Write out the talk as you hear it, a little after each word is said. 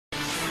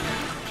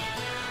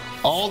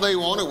All they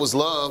wanted was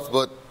love,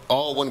 but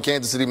all one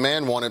Kansas City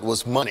man wanted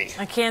was money.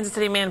 A Kansas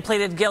City man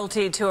pleaded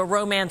guilty to a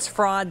romance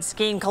fraud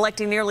scheme,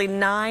 collecting nearly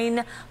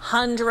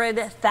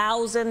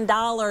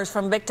 $900,000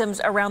 from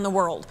victims around the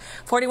world.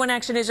 41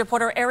 Action News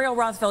reporter Ariel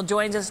Rothfeld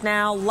joins us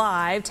now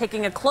live,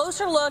 taking a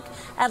closer look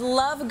at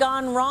love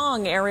gone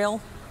wrong. Ariel.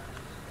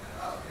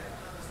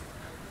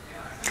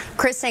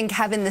 Chris and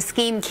Kevin, the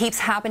scheme keeps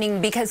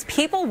happening because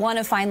people want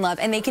to find love,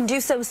 and they can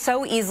do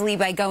so easily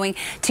by going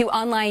to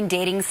online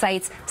dating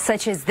sites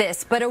such as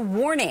this. But a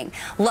warning,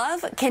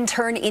 love can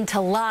turn into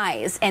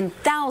lies and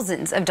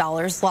thousands of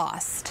dollars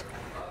lost.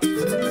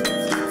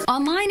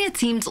 Online, it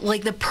seemed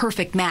like the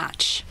perfect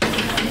match.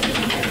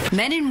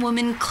 Men and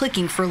women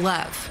clicking for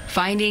love,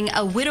 finding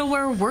a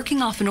widower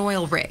working off an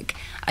oil rig,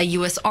 a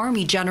U.S.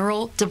 Army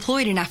general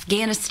deployed in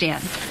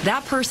Afghanistan,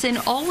 that person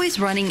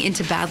always running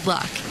into bad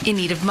luck, in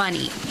need of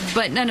money.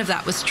 But none of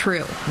that was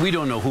true. We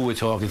don't know who we're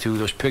talking to.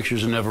 Those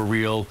pictures are never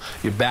real.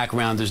 Your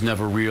background is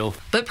never real.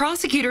 But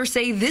prosecutors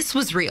say this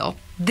was real.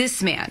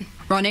 This man,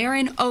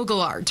 Ron-Aaron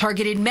Oglar,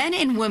 targeted men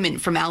and women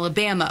from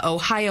Alabama,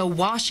 Ohio,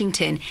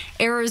 Washington,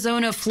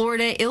 Arizona,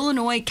 Florida,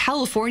 Illinois,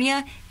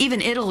 California, even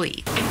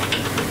Italy.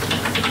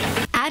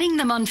 Adding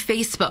them on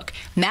Facebook,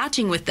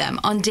 matching with them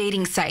on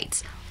dating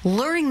sites,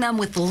 luring them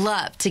with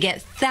love to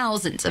get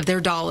thousands of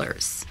their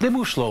dollars. They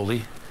move slowly.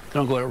 They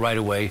don't go out right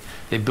away.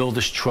 They build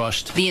this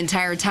trust. The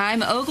entire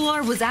time,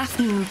 Oglar was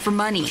asking them for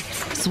money,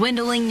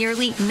 swindling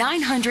nearly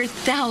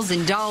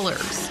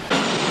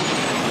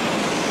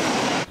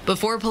 $900,000.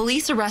 Before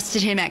police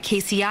arrested him at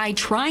KCI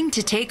trying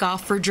to take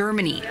off for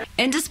Germany.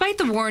 And despite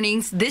the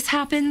warnings, this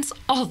happens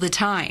all the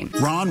time.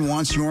 Ron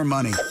wants your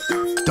money.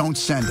 Don't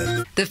send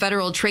it. The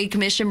Federal Trade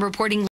Commission reporting